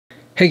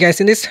Hey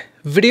guys, in this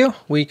video,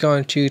 we're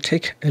going to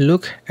take a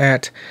look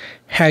at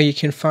how you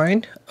can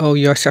find all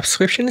your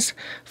subscriptions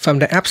from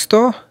the App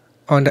Store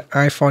on the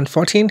iPhone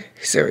 14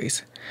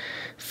 series.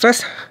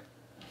 First,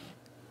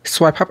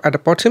 swipe up at the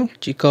bottom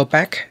to go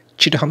back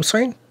to the home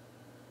screen.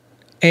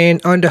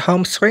 And on the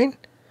home screen,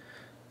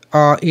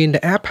 or in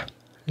the app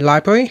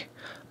library,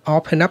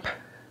 open up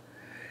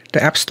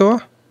the App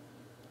Store.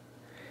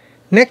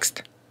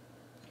 Next,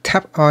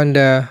 tap on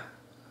the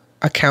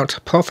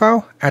account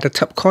profile at the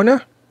top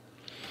corner.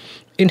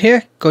 In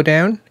here, go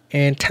down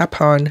and tap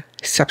on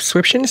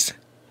subscriptions.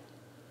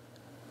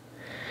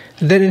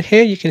 Then in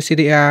here, you can see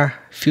there are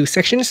a few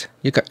sections.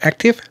 You got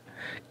active,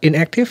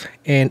 inactive,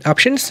 and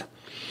options.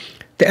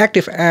 The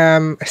active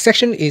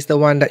section is the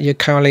one that you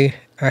currently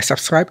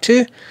subscribe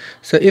to.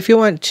 So if you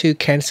want to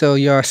cancel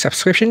your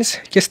subscriptions,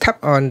 just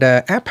tap on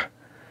the app.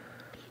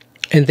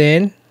 And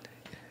then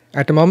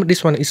at the moment,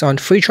 this one is on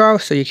free trial,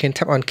 so you can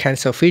tap on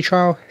cancel free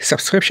trial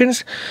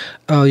subscriptions,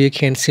 or you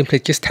can simply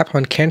just tap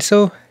on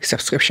cancel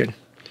subscription.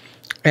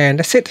 And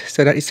that's it.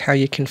 So that is how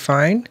you can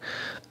find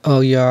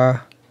all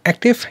your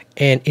active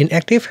and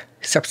inactive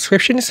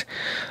subscriptions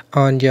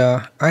on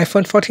your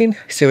iPhone 14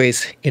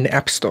 series in the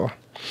App Store.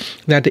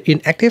 Now, the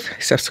inactive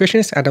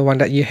subscriptions are the one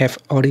that you have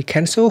already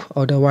canceled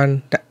or the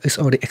one that is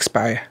already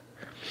expired.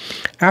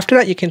 After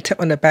that, you can tap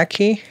on the back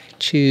key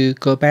to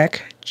go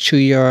back to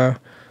your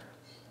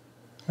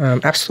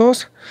app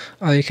stores,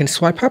 or you can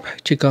swipe up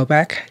to go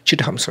back to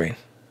the home screen.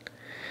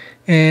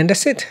 And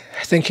that's it.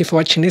 Thank you for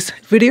watching this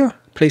video.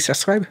 Please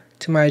subscribe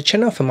to my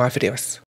channel for more videos.